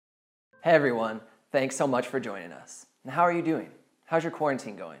Hey everyone, thanks so much for joining us. And how are you doing? How's your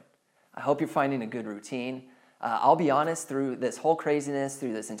quarantine going? I hope you're finding a good routine. I'll be honest, through this whole craziness,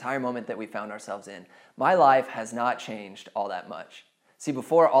 through this entire moment that we found ourselves in, my life has not changed all that much. See,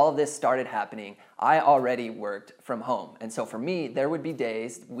 before all of this started happening, I already worked from home. And so for me, there would be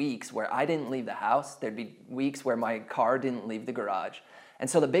days, weeks where I didn't leave the house. There'd be weeks where my car didn't leave the garage. And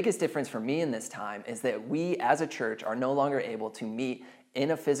so the biggest difference for me in this time is that we as a church are no longer able to meet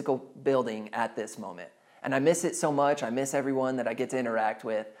in a physical building at this moment. And I miss it so much. I miss everyone that I get to interact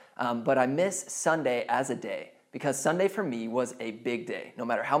with. But I miss Sunday as a day, because Sunday for me was a big day. No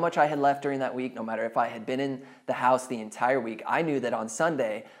matter how much I had left during that week, no matter if I had been in the house the entire week, I knew that on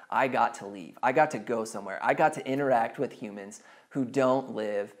Sunday I got to leave. I got to go somewhere. I got to interact with humans who don't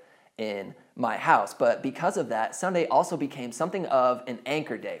live in my house. But because of that, Sunday also became something of an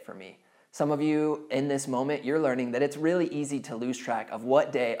anchor day for me. Some of you in this moment, you're learning that it's really easy to lose track of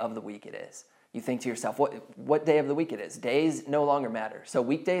what day of the week it is. You think to yourself, what day of the week it is? Days no longer matter. So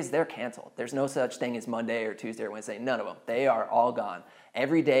weekdays, they're canceled. There's no such thing as Monday or Tuesday or Wednesday. None of them. They are all gone.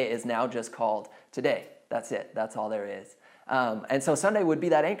 Every day is now just called today. That's it. That's all there is. And so Sunday would be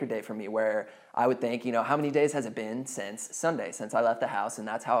that anchor day for me, where I would think, how many days has it been since Sunday, since I left the house? And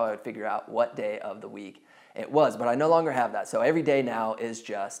that's how I would figure out what day of the week it was. But I no longer have that. So every day now is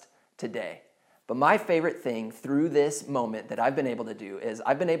just today. But my favorite thing through this moment that I've been able to do is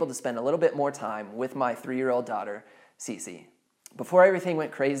I've been able to spend a little bit more time with my 3-year-old daughter, Cece. Before everything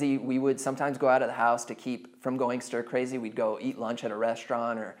went crazy, we would sometimes go out of the house to keep from going stir crazy. We'd go eat lunch at a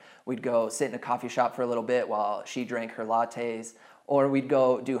restaurant, or we'd go sit in a coffee shop for a little bit while she drank her lattes, or we'd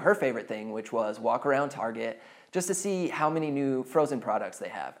go do her favorite thing, which was walk around Target just to see how many new frozen products they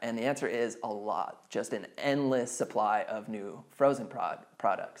have. And the answer is a lot, just an endless supply of new frozen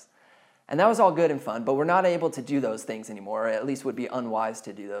products. And that was all good and fun, but we're not able to do those things anymore, or at least would be unwise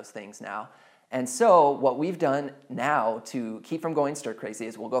to do those things now. And so what we've done now to keep from going stir crazy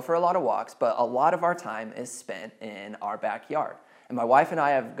is we'll go for a lot of walks, but a lot of our time is spent in our backyard. And my wife and I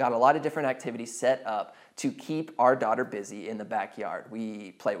have got a lot of different activities set up to keep our daughter busy in the backyard.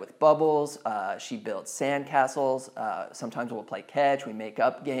 We play with bubbles, she builds sand castles, sometimes we'll play catch, we make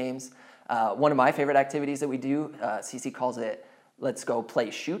up games. One of my favorite activities that we do, Cece calls it, let's go play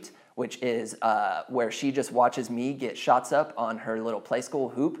shoot, which is where she just watches me get shots up on her little play school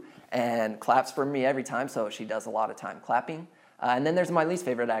hoop and claps for me every time, so she does a lot of time clapping. And then there's my least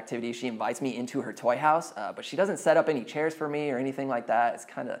favorite activity. She invites me into her toy house, but she doesn't set up any chairs for me or anything like that. It's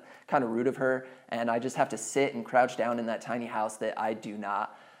kind of rude of her, and I just have to sit and crouch down in that tiny house that I do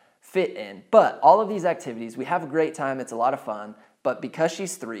not fit in. But all of these activities, we have a great time. It's a lot of fun, but because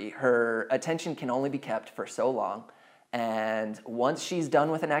she's 3, her attention can only be kept for so long. And once she's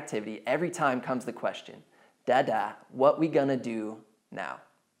done with an activity, every time comes the question, Dada, what we gonna do now?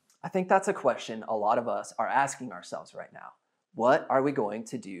 I think that's a question a lot of us are asking ourselves right now. What are we going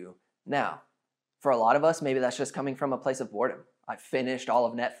to do now? For a lot of us, maybe that's just coming from a place of boredom. I've finished all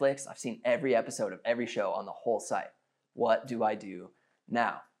of Netflix. I've seen every episode of every show on the whole site. What do I do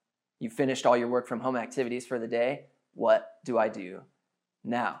now? You've finished all your work from home activities for the day. What do I do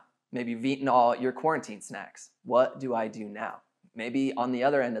now? Maybe you've eaten all your quarantine snacks. What do I do now? Maybe on the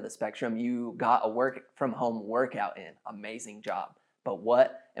other end of the spectrum, you got a work from home workout in. Amazing job. But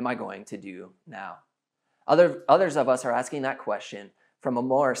what am I going to do now? Others of us are asking that question from a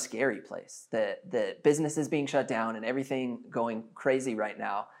more scary place, that business is being shut down and everything going crazy right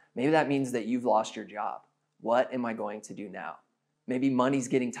now. Maybe that means that you've lost your job. What am I going to do now? Maybe money's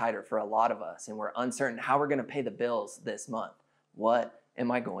getting tighter for a lot of us and we're uncertain how we're going to pay the bills this month. What am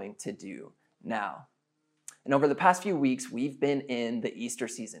I going to do now? And over the past few weeks, we've been in the Easter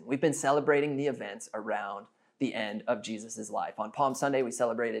season. We've been celebrating the events around the end of Jesus' life. On Palm Sunday, we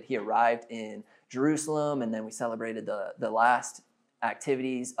celebrated he arrived in Jerusalem, and then we celebrated the last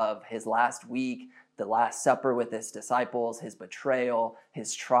activities of his last week, the Last Supper with his disciples, his betrayal,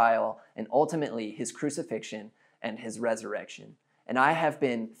 his trial, and ultimately his crucifixion and his resurrection. And I have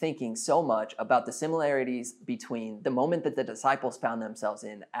been thinking so much about the similarities between the moment that the disciples found themselves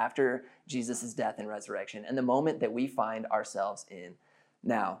in after Jesus' death and resurrection and the moment that we find ourselves in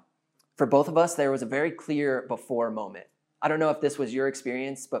now. For both of us, there was a very clear before moment. I don't know if this was your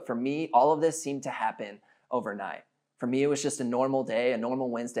experience, but for me, all of this seemed to happen overnight. For me, it was just a normal day, a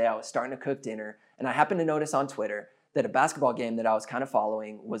normal Wednesday. I was starting to cook dinner, and I happened to notice on Twitter that a basketball game that I was kind of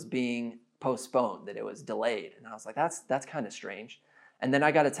following was being postponed, that it was delayed. And I was like, that's kind of strange. And then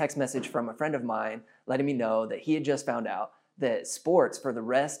I got a text message from a friend of mine letting me know that he had just found out that sports for the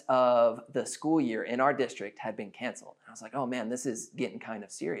rest of the school year in our district had been canceled. And I was like, oh man, this is getting kind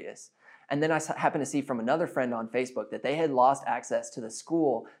of serious. And then I happened to see from another friend on Facebook that they had lost access to the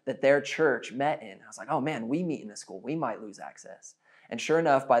school that their church met in. I was like, oh man, we meet in a school. We might lose access. And sure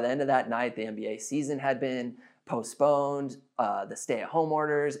enough, by the end of that night, the NBA season had been postponed, the stay-at-home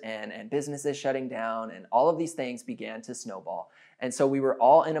orders and businesses shutting down, and all of these things began to snowball. And so we were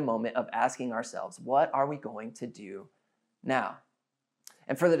all in a moment of asking ourselves, what are we going to do now?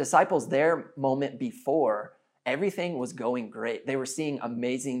 And for the disciples, their moment before, everything was going great. They were seeing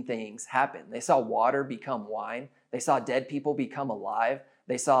amazing things happen. They saw water become wine. They saw dead people become alive.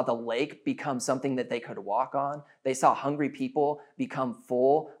 They saw the lake become something that they could walk on. They saw hungry people become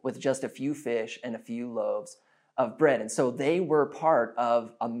full with just a few fish and a few loaves of bread. And so they were part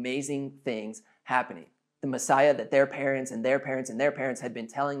of amazing things happening. The Messiah that their parents and their parents and their parents had been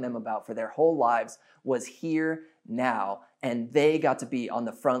telling them about for their whole lives was here now, and they got to be on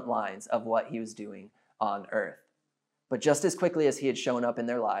the front lines of what he was doing on earth. But just as quickly as he had shown up in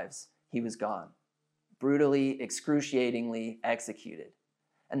their lives, he was gone, brutally, excruciatingly executed.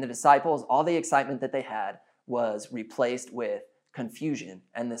 And the disciples, all the excitement that they had was replaced with confusion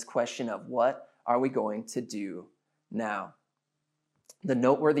and this question of what are we going to do now? The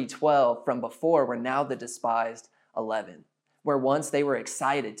noteworthy 12 from before were now the despised 11, where once they were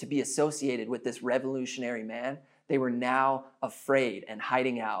excited to be associated with this revolutionary man, they were now afraid and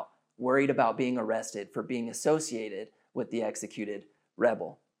hiding out, worried about being arrested for being associated with the executed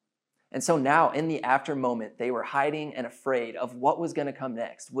rebel. And so now in the after moment, they were hiding and afraid of what was going to come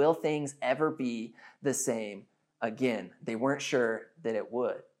next. Will things ever be the same again? They weren't sure that it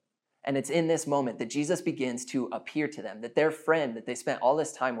would. And it's in this moment that Jesus begins to appear to them, that their friend that they spent all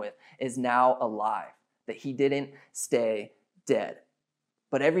this time with is now alive, that he didn't stay dead.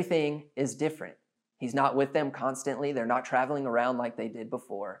 But everything is different. He's not with them constantly. They're not traveling around like they did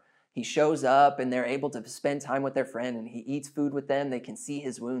before. He shows up and they're able to spend time with their friend and he eats food with them. They can see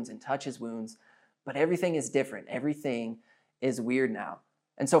his wounds and touch his wounds, but everything is different. Everything is weird now.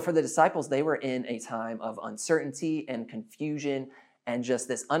 And so for the disciples, they were in a time of uncertainty and confusion and just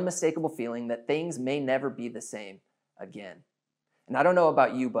this unmistakable feeling that things may never be the same again. And I don't know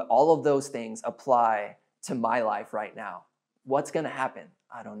about you, but all of those things apply to my life right now. What's going to happen?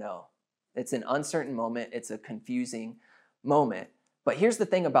 I don't know. It's an uncertain moment. It's a confusing moment. But here's the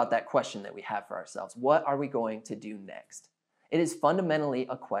thing about that question that we have for ourselves. What are we going to do next? It is fundamentally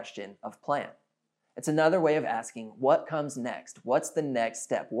a question of plan. It's another way of asking, what comes next? What's the next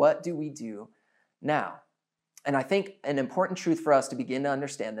step? What do we do now? And I think an important truth for us to begin to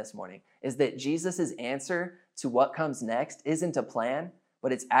understand this morning is that Jesus' answer to what comes next isn't a plan,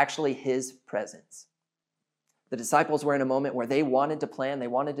 but it's actually his presence. The disciples were in a moment where they wanted to plan, they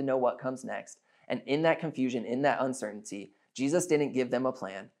wanted to know what comes next. And in that confusion, in that uncertainty, Jesus didn't give them a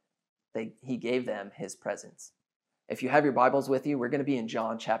plan. He gave them his presence. If you have your Bibles with you, we're going to be in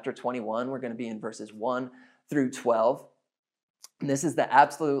John chapter 21. We're going to be in verses 1 through 12. And this is the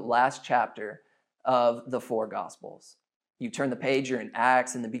absolute last chapter of the four Gospels. You turn the page, you're in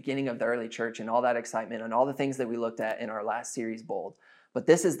Acts and the beginning of the early church and all that excitement and all the things that we looked at in our last series, Bold. But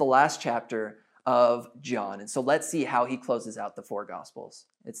this is the last chapter of John. And so let's see how he closes out the four Gospels.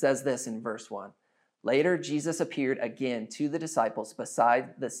 It says this in verse 1. Later, Jesus appeared again to the disciples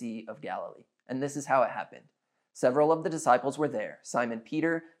beside the Sea of Galilee. And this is how it happened. Several of the disciples were there: Simon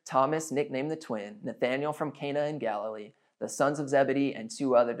Peter, Thomas, nicknamed the twin, Nathanael from Cana in Galilee, the sons of Zebedee, and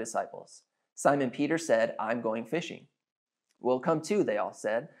two other disciples. Simon Peter said, "I'm going fishing." "We'll come too," they all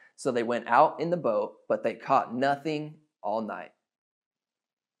said. So they went out in the boat, but they caught nothing all night.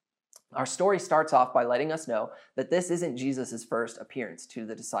 Our story starts off by letting us know that this isn't Jesus' first appearance to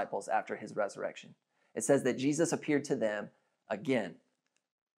the disciples after his resurrection. It says that Jesus appeared to them again.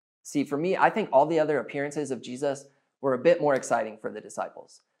 See, for me, I think all the other appearances of Jesus were a bit more exciting for the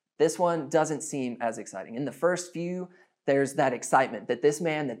disciples. This one doesn't seem as exciting. In the first few, there's that excitement that this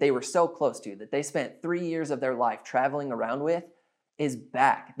man that they were so close to, that they spent 3 years of their life traveling around with, is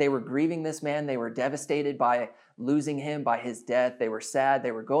back. They were grieving this man. They were devastated by losing him, by his death. They were sad.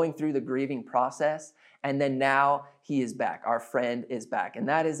 They were going through the grieving process. And then now he is back. Our friend is back. And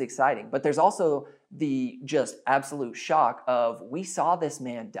that is exciting. But there's also the just absolute shock of, we saw this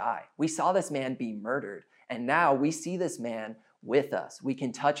man die. We saw this man be murdered. And now we see this man with us. We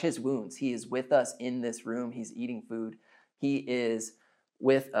can touch his wounds. He is with us in this room. He's eating food. He is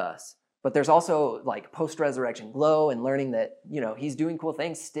with us. But there's also like post-resurrection glow and learning that, he's doing cool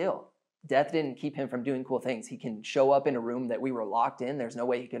things still. Death didn't keep him from doing cool things. He can show up in a room that we were locked in. There's no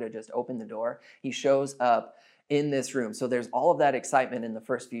way he could have just opened the door. He shows up in this room. So there's all of that excitement in the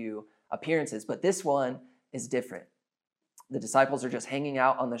first few appearances. But this one is different. The disciples are just hanging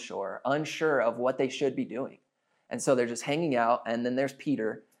out on the shore, unsure of what they should be doing. And so they're just hanging out. And then there's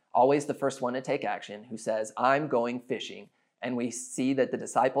Peter, always the first one to take action, who says, I'm going fishing. And we see that the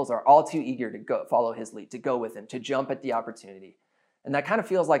disciples are all too eager to go follow his lead, to go with him, to jump at the opportunity. And that kind of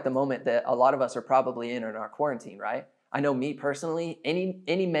feels like the moment that a lot of us are probably in our quarantine, right? I know me personally,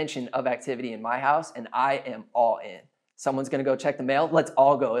 any mention of activity in my house, and I am all in. Someone's going to go check the mail. Let's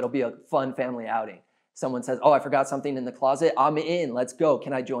all go. It'll be a fun family outing. Someone says, oh, I forgot something in the closet. I'm in. Let's go.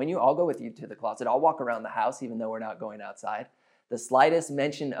 Can I join you? I'll go with you to the closet. I'll walk around the house, even though we're not going outside. The slightest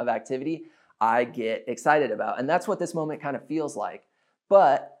mention of activity, I get excited about. And that's what this moment kind of feels like.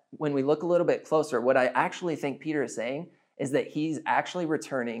 But when we look a little bit closer, what I actually think Peter is saying is that he's actually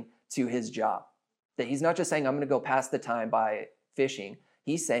returning to his job. That he's not just saying, I'm going to go pass the time by fishing.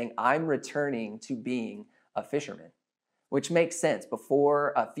 He's saying, I'm returning to being a fisherman, which makes sense.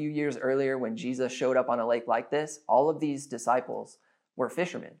 Before, a few years earlier, when Jesus showed up on a lake like this, all of these disciples were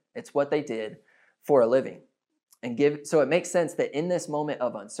fishermen. It's what they did for a living. So it makes sense that in this moment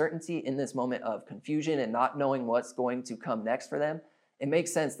of uncertainty, in this moment of confusion and not knowing what's going to come next for them, it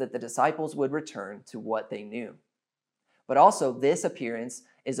makes sense that the disciples would return to what they knew. But also, this appearance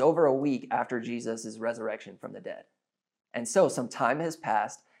is over a week after Jesus' resurrection from the dead. And so some time has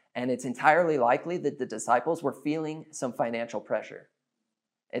passed, and it's entirely likely that the disciples were feeling some financial pressure.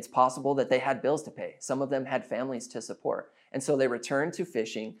 It's possible that they had bills to pay. Some of them had families to support. And so they returned to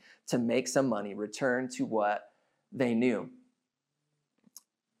fishing to make some money, return to what they knew.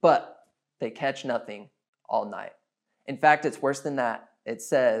 But they catch nothing all night. In fact, it's worse than that. It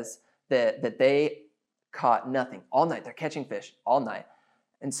says that they caught nothing all night. They're catching fish all night.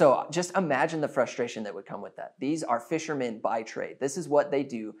 And so just imagine the frustration that would come with that. These are fishermen by trade. This is what they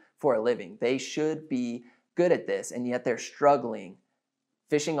do for a living. They should be good at this, and yet they're struggling,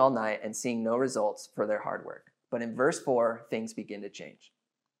 fishing all night and seeing no results for their hard work. But in verse 4, things begin to change.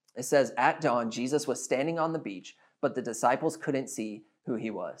 It says, at dawn, Jesus was standing on the beach, but the disciples couldn't see who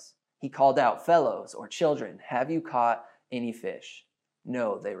he was. He called out, fellows or children, have you caught any fish?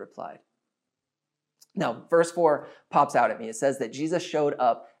 No, they replied. Now, verse 4 pops out at me. It says that Jesus showed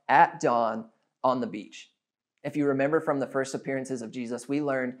up at dawn on the beach. If you remember from the first appearances of Jesus, we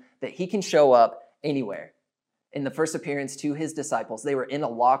learned that he can show up anywhere. In the first appearance to his disciples, they were in a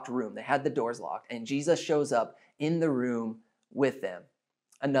locked room. They had the doors locked, and Jesus shows up in the room with them.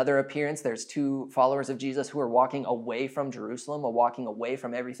 Another appearance, there's two followers of Jesus who are walking away from Jerusalem, or walking away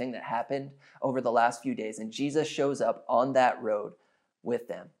from everything that happened over the last few days, and Jesus shows up on that road with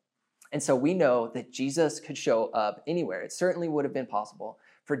them. And so we know that Jesus could show up anywhere. It certainly would have been possible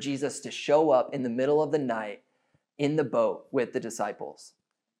for Jesus to show up in the middle of the night in the boat with the disciples.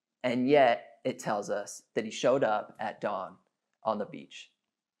 And yet it tells us that he showed up at dawn on the beach.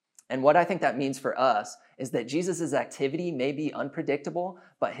 And what I think that means for us is that Jesus' activity may be unpredictable,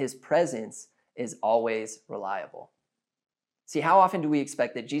 but his presence is always reliable. See, how often do we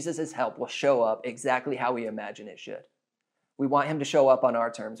expect that Jesus' help will show up exactly how we imagine it should? We want him to show up on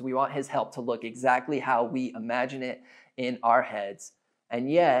our terms. We want his help to look exactly how we imagine it in our heads. And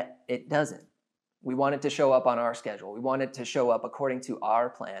yet, it doesn't. We want it to show up on our schedule. We want it to show up according to our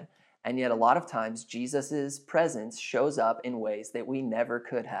plan. And yet, a lot of times, Jesus' presence shows up in ways that we never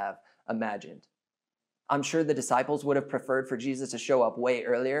could have imagined. I'm sure the disciples would have preferred for Jesus to show up way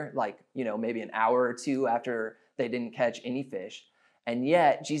earlier, like, maybe an hour or two after they didn't catch any fish. And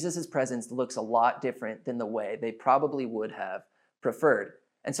yet, Jesus' presence looks a lot different than the way they probably would have preferred.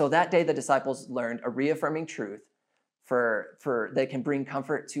 And so that day, the disciples learned a reaffirming truth that can bring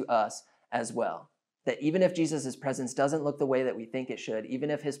comfort to us as well. That even if Jesus' presence doesn't look the way that we think it should,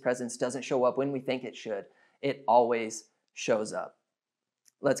 even if his presence doesn't show up when we think it should, it always shows up.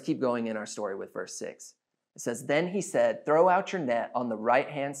 Let's keep going in our story with verse 6. It says, then he said, throw out your net on the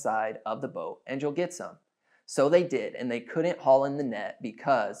right-hand side of the boat, and you'll get some. So they did, and they couldn't haul in the net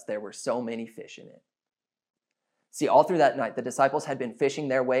because there were so many fish in it. See, all through that night, the disciples had been fishing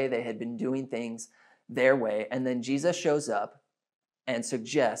their way. They had been doing things their way. And then Jesus shows up and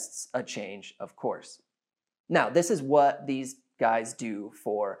suggests a change of course. Now, this is what these guys do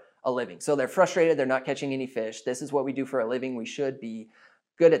for a living. So they're frustrated. They're not catching any fish. This is what we do for a living. We should be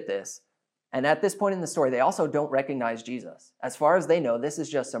good at this. And at this point in the story, they also don't recognize Jesus. As far as they know, this is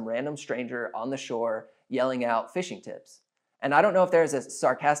just some random stranger on the shore yelling out fishing tips. And I don't know if they're as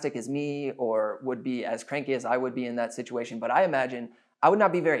sarcastic as me or would be as cranky as I would be in that situation, but I imagine I would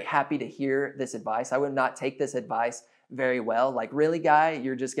not be very happy to hear this advice. I would not take this advice very well. Like, really, guy,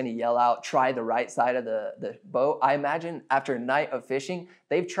 you're just going to yell out, try the right side of the boat? I imagine after a night of fishing,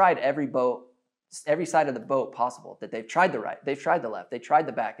 they've tried every side of the boat possible, that they've tried the right, they've tried the left, they tried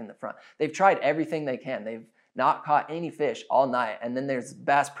the back and the front. They've tried everything they can. They've not caught any fish all night. And then there's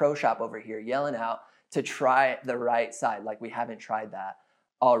Bass Pro Shop over here yelling out to try the right side, like we haven't tried that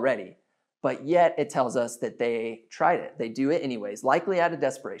already. But yet it tells us that they tried it. They do it anyways, likely out of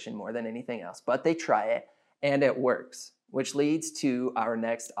desperation more than anything else, but they try it and it works, which leads to our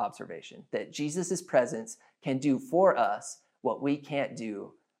next observation, that Jesus' presence can do for us what we can't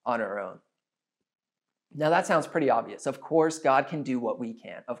do on our own. Now that sounds pretty obvious. Of course, God can do what we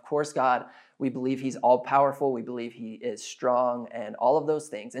can't. Of course, God, we believe he's all powerful. We believe he is strong and all of those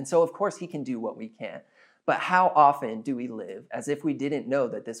things. And so of course he can do what we can't. But how often do we live as if we didn't know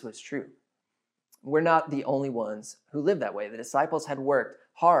that this was true? We're not the only ones who live that way. The disciples had worked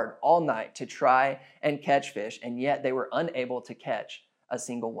hard all night to try and catch fish, and yet they were unable to catch a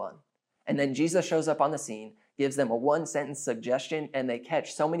single one. And then Jesus shows up on the scene, gives them a one-sentence suggestion, and they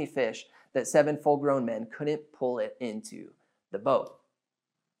catch so many fish that 7 full-grown men couldn't pull it into the boat.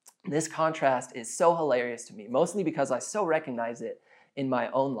 This contrast is so hilarious to me, mostly because I so recognize it in my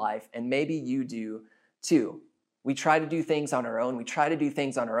own life, and maybe you do too. We try to do things on our own. We try to do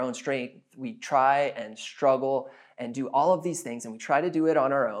things on our own strength. We try and struggle and do all of these things, and we try to do it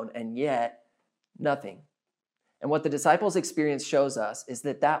on our own, and yet nothing. And what the disciples' experience shows us is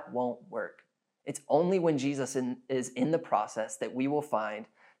that that won't work. It's only when Jesus is in the process that we will find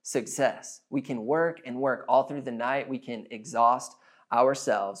success. We can work and work all through the night. We can exhaust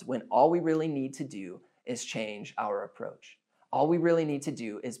ourselves when all we really need to do is change our approach. All we really need to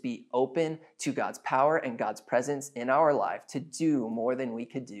do is be open to God's power and God's presence in our life to do more than we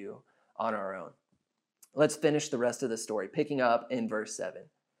could do on our own. Let's finish the rest of the story, picking up in verse 7.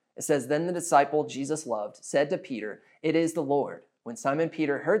 It says, "Then the disciple Jesus loved said to Peter, 'It is the Lord.' When Simon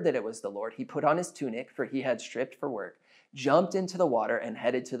Peter heard that it was the Lord, he put on his tunic, for he had stripped for work, jumped into the water, and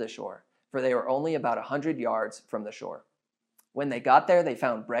headed to the shore, for they were only about 100 yards from the shore. When they got there, they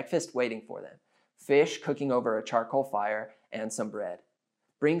found breakfast waiting for them, fish cooking over a charcoal fire, and some bread.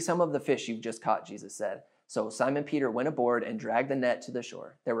 'Bring some of the fish you've just caught,' Jesus said. So Simon Peter went aboard and dragged the net to the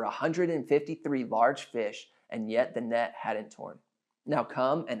shore. There were 153 large fish, and yet the net hadn't torn. 'Now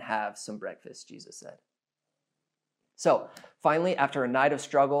come and have some breakfast,' Jesus said." So finally, after a night of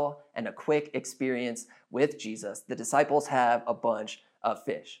struggle and a quick experience with Jesus, the disciples have a bunch of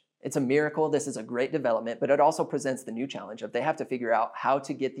fish. It's a miracle. This is a great development, but it also presents the new challenge of they have to figure out how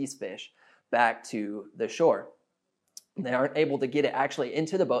to get these fish back to the shore. They aren't able to get it actually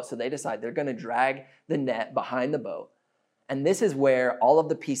into the boat, so they decide they're going to drag the net behind the boat. And this is where all of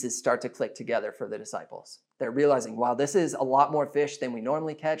the pieces start to click together for the disciples. They're realizing, wow, this is a lot more fish than we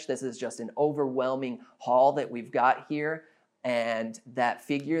normally catch. This is just an overwhelming haul that we've got here. And that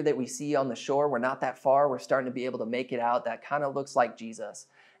figure that we see on the shore, we're not that far. We're starting to be able to make it out. That kind of looks like Jesus.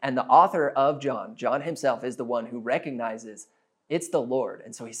 And the author of John himself, is the one who recognizes it's the Lord.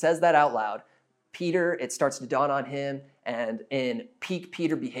 And so he says that out loud. Peter, it starts to dawn on him, and in peak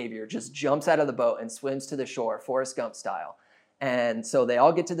Peter behavior, just jumps out of the boat and swims to the shore, Forrest Gump style. And so they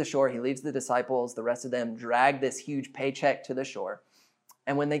all get to the shore. He leaves the disciples. The rest of them drag this huge paycheck to the shore.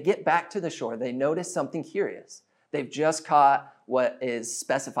 And when they get back to the shore, they notice something curious. They've just caught what is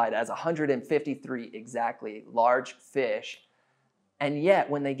specified as 153 exactly large fish. And yet,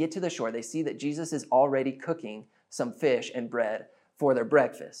 when they get to the shore, they see that Jesus is already cooking some fish and bread for their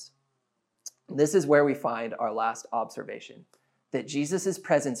breakfast. This is where we find our last observation, that Jesus'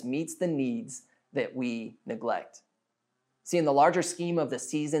 presence meets the needs that we neglect. See, in the larger scheme of the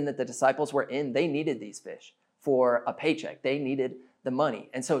season that the disciples were in, they needed these fish for a paycheck. They needed the money.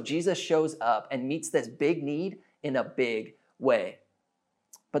 And so Jesus shows up and meets this big need in a big way.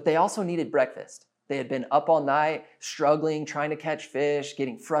 But they also needed breakfast. They had been up all night, struggling, trying to catch fish,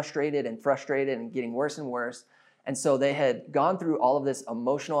 getting frustrated and getting worse and worse. And so they had gone through all of this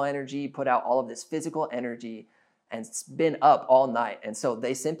emotional energy, put out all of this physical energy, and been up all night. And so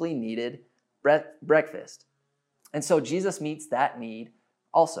they simply needed breakfast. And so Jesus meets that need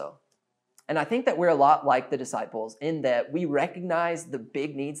also. And I think that we're a lot like the disciples in that we recognize the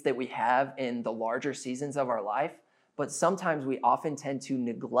big needs that we have in the larger seasons of our life, but sometimes we often tend to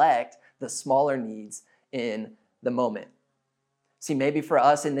neglect the smaller needs in the moment. See, maybe for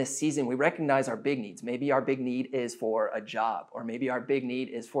us in this season, we recognize our big needs. Maybe our big need is for a job, or maybe our big need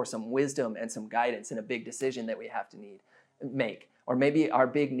is for some wisdom and some guidance in a big decision that we have to make. Or maybe our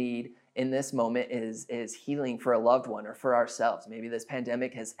big need in this moment is healing for a loved one or for ourselves. Maybe this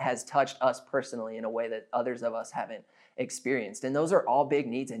pandemic has touched us personally in a way that others of us haven't experienced. And those are all big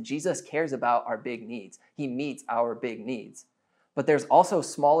needs, and Jesus cares about our big needs. He meets our big needs. But there's also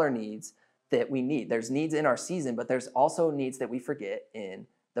smaller needs that we need. There's needs in our season, but there's also needs that we forget in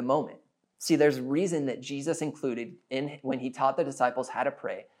the moment. See, there's a reason that Jesus included when he taught the disciples how to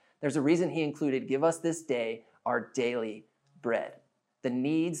pray. There's a reason he included, "Give us this day our daily bread." The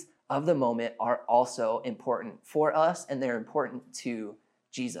needs of the moment are also important for us, and they're important to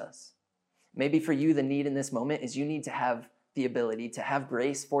Jesus. Maybe for you, the need in this moment is you need to have the ability to have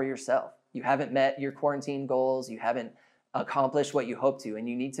grace for yourself. You haven't met your quarantine goals. You haven't accomplished what you hope to, and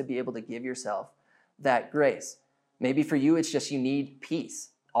you need to be able to give yourself that grace. Maybe for you, it's just you need peace.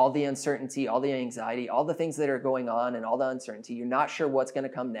 All the uncertainty, all the anxiety, all the things that are going on and all the uncertainty, you're not sure what's going to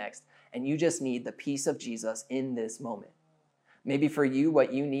come next, and you just need the peace of Jesus in this moment. Maybe for you,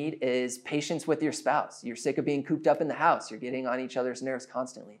 what you need is patience with your spouse. You're sick of being cooped up in the house. You're getting on each other's nerves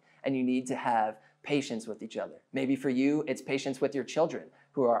constantly, and you need to have patience with each other. Maybe for you, it's patience with your children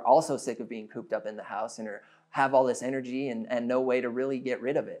who are also sick of being cooped up in the house and have all this energy and no way to really get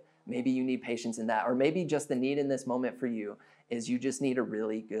rid of it. Maybe you need patience in that. Or maybe just the need in this moment for you is you just need a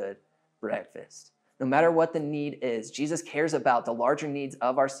really good breakfast. No matter what the need is, Jesus cares about the larger needs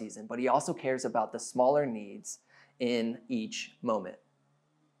of our season, but he also cares about the smaller needs in each moment.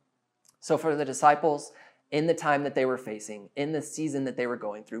 So for the disciples, in the time that they were facing, in the season that they were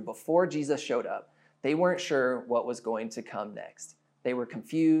going through, before Jesus showed up, they weren't sure what was going to come next. They were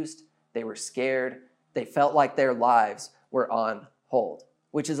confused, they were scared, they felt like their lives were on hold,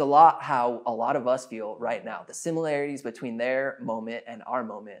 which is how a lot of us feel right now. The similarities between their moment and our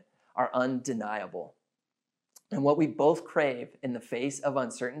moment are undeniable. And what we both crave in the face of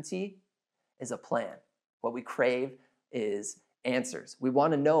uncertainty is a plan. What we crave is answers. We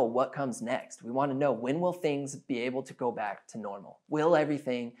want to know what comes next. We want to know, when will things be able to go back to normal? Will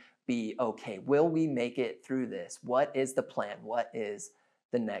everything be okay? Will we make it through this? What is the plan? What is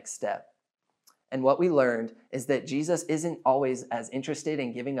the next step? And what we learned is that Jesus isn't always as interested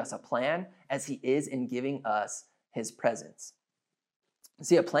in giving us a plan as he is in giving us his presence.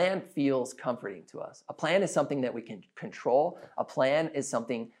 See, a plan feels comforting to us. A plan is something that we can control. A plan is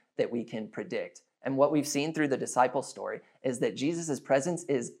something that we can predict. And what we've seen through the disciple story is that Jesus' presence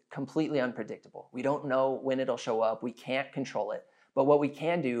is completely unpredictable. We don't know when it'll show up. We can't control it. But what we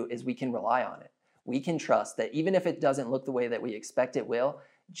can do is we can rely on it. We can trust that even if it doesn't look the way that we expect it will,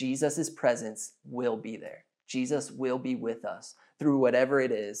 Jesus' presence will be there. Jesus will be with us through whatever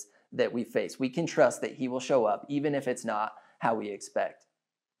it is that we face. We can trust that he will show up even if it's not how we expect.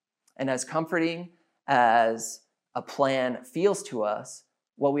 And as comforting as a plan feels to us,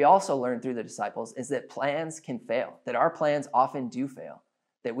 what we also learned through the disciples is that plans can fail, that our plans often do fail,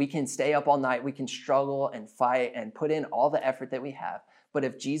 that we can stay up all night, we can struggle and fight and put in all the effort that we have. But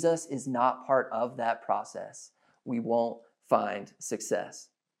if Jesus is not part of that process, we won't find success.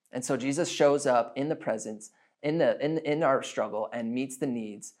 And so Jesus shows up in the presence, in our struggle, and meets the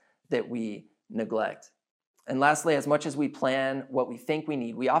needs that we neglect. And lastly, as much as we plan what we think we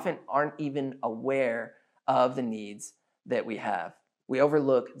need, we often aren't even aware of the needs that we have. We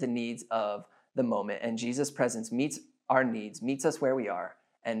overlook the needs of the moment, and Jesus' presence meets our needs, meets us where we are,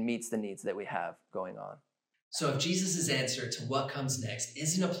 and meets the needs that we have going on. So if Jesus' answer to what comes next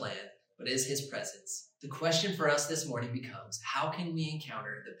isn't a plan, but is his presence, the question for us this morning becomes, how can we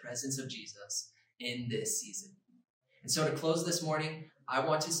encounter the presence of Jesus in this season? And so to close this morning, I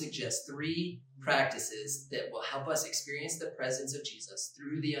want to suggest 3 practices that will help us experience the presence of Jesus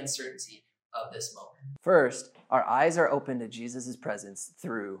through the uncertainty of this moment. First, our eyes are open to Jesus' presence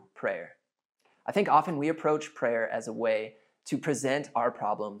through prayer. I think often we approach prayer as a way to present our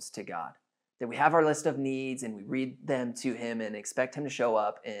problems to God, that we have our list of needs and we read them to him and expect him to show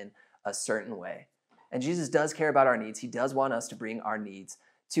up in a certain way. And Jesus does care about our needs. He does want us to bring our needs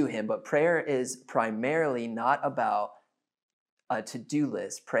to him, but prayer is primarily not about a to-do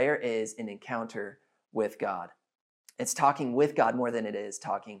list. Prayer is an encounter with God. It's talking with God more than it is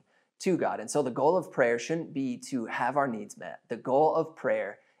talking to God. And so the goal of prayer shouldn't be to have our needs met. The goal of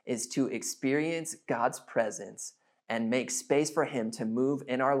prayer is to experience God's presence and make space for him to move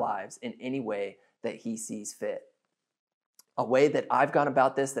in our lives in any way that he sees fit. A way that I've gone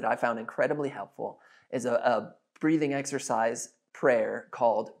about this that I found incredibly helpful is a breathing exercise prayer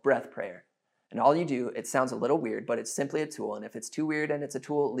called breath prayer. And all you do, it sounds a little weird, but it's simply a tool. And if it's too weird and it's a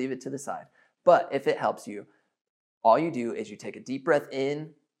tool, leave it to the side. But if it helps you, all you do is you take a deep breath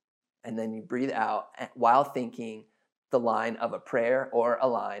in and then you breathe out while thinking the line of a prayer or a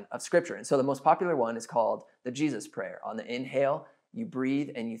line of scripture. And so the most popular one is called the Jesus prayer. On the inhale, you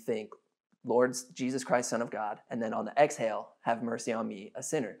breathe and you think, Lord Jesus Christ, Son of God. And then on the exhale, have mercy on me, a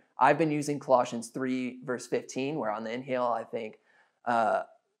sinner. I've been using Colossians 3, verse 15, where on the inhale, I think,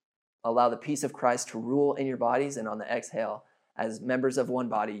 allow the peace of Christ to rule in your bodies. And on the exhale, as members of one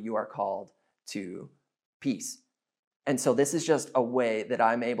body, you are called to peace. And so this is just a way that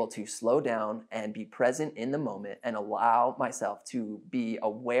I'm able to slow down and be present in the moment and allow myself to be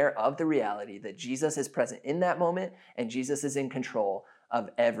aware of the reality that Jesus is present in that moment and Jesus is in control of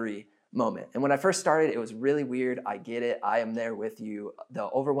every moment. And when I first started, it was really weird. I get it. I am there with you. The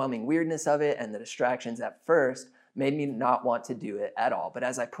overwhelming weirdness of it and the distractions at first made me not want to do it at all. But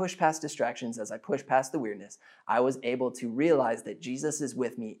as I pushed past distractions, as I pushed past the weirdness, I was able to realize that Jesus is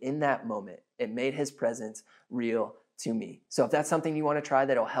with me in that moment. It made his presence real to me. So if that's something you want to try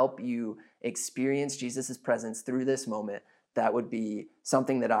that'll help you experience Jesus' presence through this moment, that would be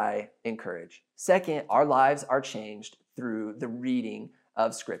something that I encourage. Second, our lives are changed through the reading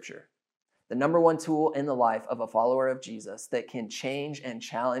of Scripture. The number one tool in the life of a follower of Jesus that can change and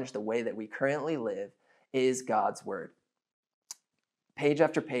challenge the way that we currently live is God's Word. Page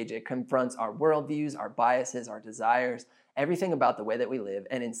after page, it confronts our worldviews, our biases, our desires, everything about the way that we live,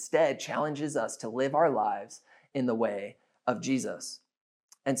 and instead challenges us to live our lives in the way of Jesus.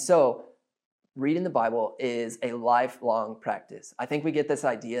 And so, reading the Bible is a lifelong practice. I think we get this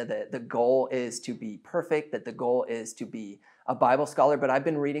idea that the goal is to be perfect, that the goal is to be a Bible scholar, but I've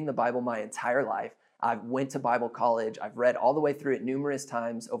been reading the Bible my entire life. I went to Bible college. I've read all the way through it numerous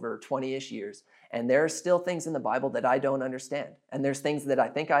times over 20-ish years, and there are still things in the Bible that I don't understand. And there's things that I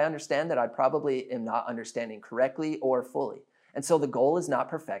think I understand that I probably am not understanding correctly or fully. And so the goal is not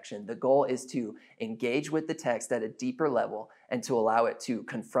perfection. The goal is to engage with the text at a deeper level and to allow it to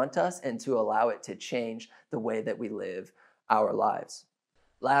confront us and to allow it to change the way that we live our lives.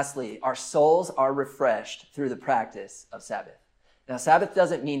 Lastly, our souls are refreshed through the practice of Sabbath. Now, Sabbath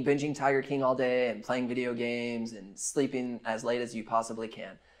doesn't mean binging Tiger King all day and playing video games and sleeping as late as you possibly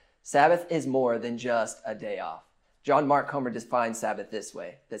can. Sabbath is more than just a day off. John Mark Comer defines Sabbath this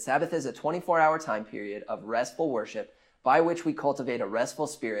way, that Sabbath is a 24-hour time period of restful worship by which we cultivate a restful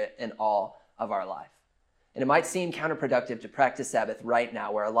spirit in all of our life. And it might seem counterproductive to practice Sabbath right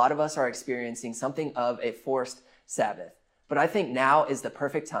now, where a lot of us are experiencing something of a forced Sabbath. But I think now is the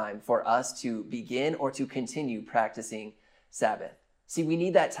perfect time for us to begin or to continue practicing Sabbath. See, we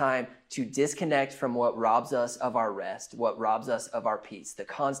need that time to disconnect from what robs us of our rest, what robs us of our peace, the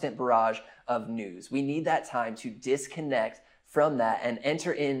constant barrage of news. We need that time to disconnect from that and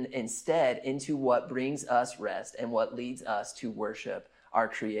enter instead into what brings us rest and what leads us to worship our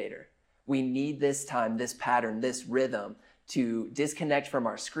Creator. We need this time, this pattern, this rhythm to disconnect from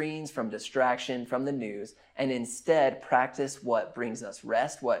our screens, from distraction, from the news, and instead practice what brings us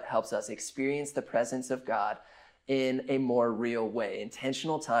rest, what helps us experience the presence of God in a more real way.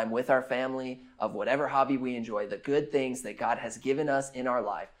 Intentional time with our family, of whatever hobby we enjoy, the good things that God has given us in our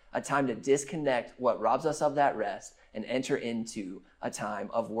life, a time to disconnect what robs us of that rest and enter into a time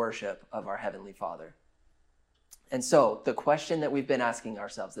of worship of our Heavenly Father. And so the question that we've been asking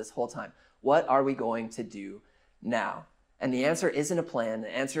ourselves this whole time, what are we going to do now? And the answer isn't a plan.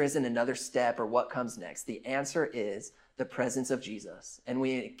 The answer isn't another step or what comes next. The answer is the presence of Jesus. And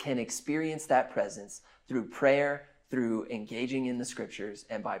we can experience that presence through prayer, through engaging in the Scriptures,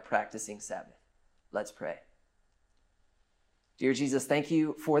 and by practicing Sabbath. Let's pray. Dear Jesus, thank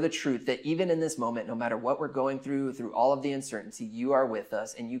you for the truth that even in this moment, no matter what we're going through all of the uncertainty, you are with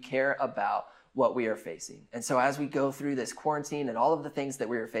us and you care about what we are facing. And so as we go through this quarantine and all of the things that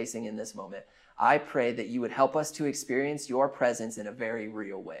we are facing in this moment, I pray that you would help us to experience your presence in a very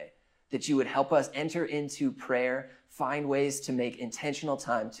real way, that you would help us enter into prayer, find ways to make intentional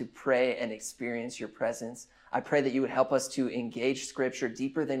time to pray and experience your presence. I pray that you would help us to engage Scripture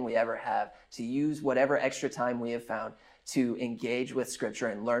deeper than we ever have, to use whatever extra time we have found to engage with Scripture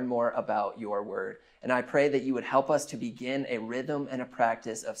and learn more about your word. And I pray that you would help us to begin a rhythm and a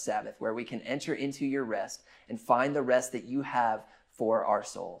practice of Sabbath where we can enter into your rest and find the rest that you have for our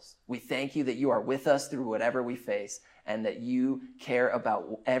souls. We thank you that you are with us through whatever we face and that you care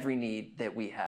about every need that we have.